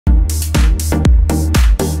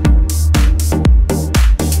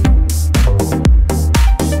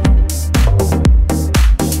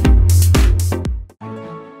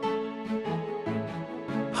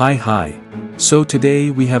Hi. So today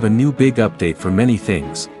we have a new big update for many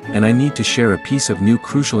things, and I need to share a piece of new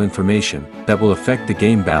crucial information that will affect the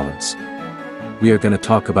game balance. We are gonna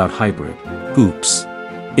talk about hybrid. Oops.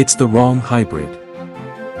 It's the wrong hybrid.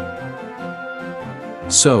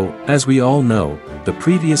 So, as we all know, the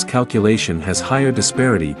previous calculation has higher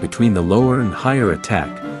disparity between the lower and higher attack,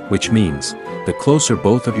 which means, the closer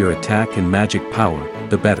both of your attack and magic power,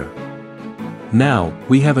 the better. Now,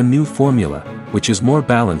 we have a new formula, which is more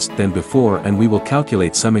balanced than before, and we will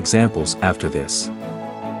calculate some examples after this.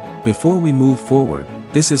 Before we move forward,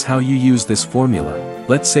 this is how you use this formula.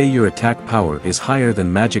 Let's say your attack power is higher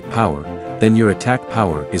than magic power, then your attack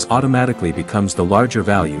power is automatically becomes the larger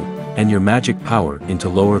value, and your magic power into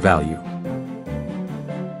lower value.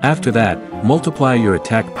 After that, multiply your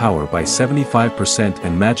attack power by 75%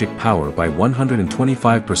 and magic power by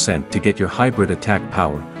 125% to get your hybrid attack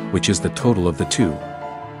power, which is the total of the two.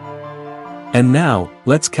 And now,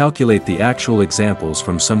 let's calculate the actual examples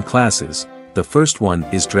from some classes. The first one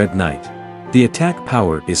is Dread Knight. The attack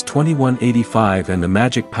power is 2185 and the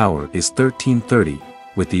magic power is 1330.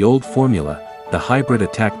 With the old formula, the hybrid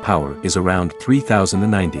attack power is around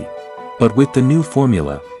 3090. But with the new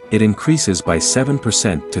formula, it increases by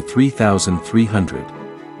 7% to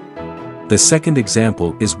 3300. The second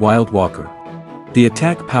example is Wild Walker. The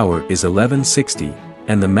attack power is 1160,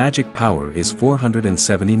 and the magic power is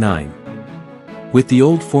 479. With the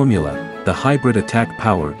old formula, the hybrid attack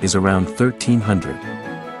power is around 1300.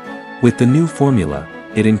 With the new formula,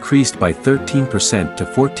 it increased by 13% to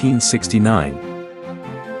 1469.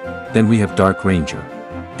 Then we have Dark Ranger.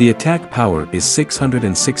 The attack power is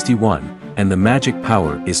 661, and the magic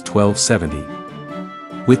power is 1270.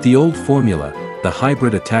 With the old formula, the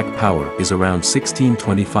hybrid attack power is around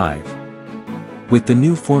 1625. With the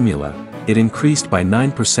new formula, it increased by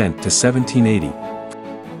 9% to 1780.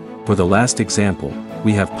 For the last example,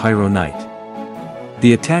 we have Pyro Knight.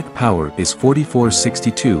 The attack power is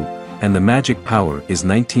 4462, and the magic power is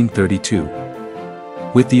 1932.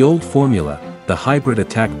 With the old formula, the hybrid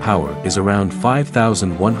attack power is around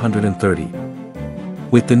 5130.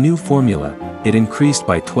 With the new formula, it increased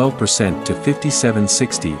by 12% to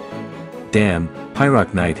 5760. Damn, Pyro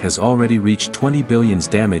Knight has already reached 20 billions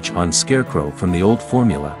damage on Scarecrow from the old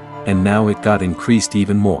formula, and now it got increased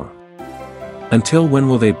even more. Until when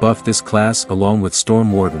will they buff this class along with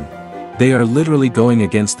Storm Warden? They are literally going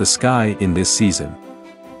against the sky in this season.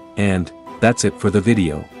 And, that's it for the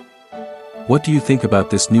video. What do you think about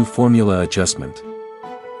this new formula adjustment?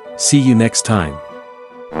 See you next time.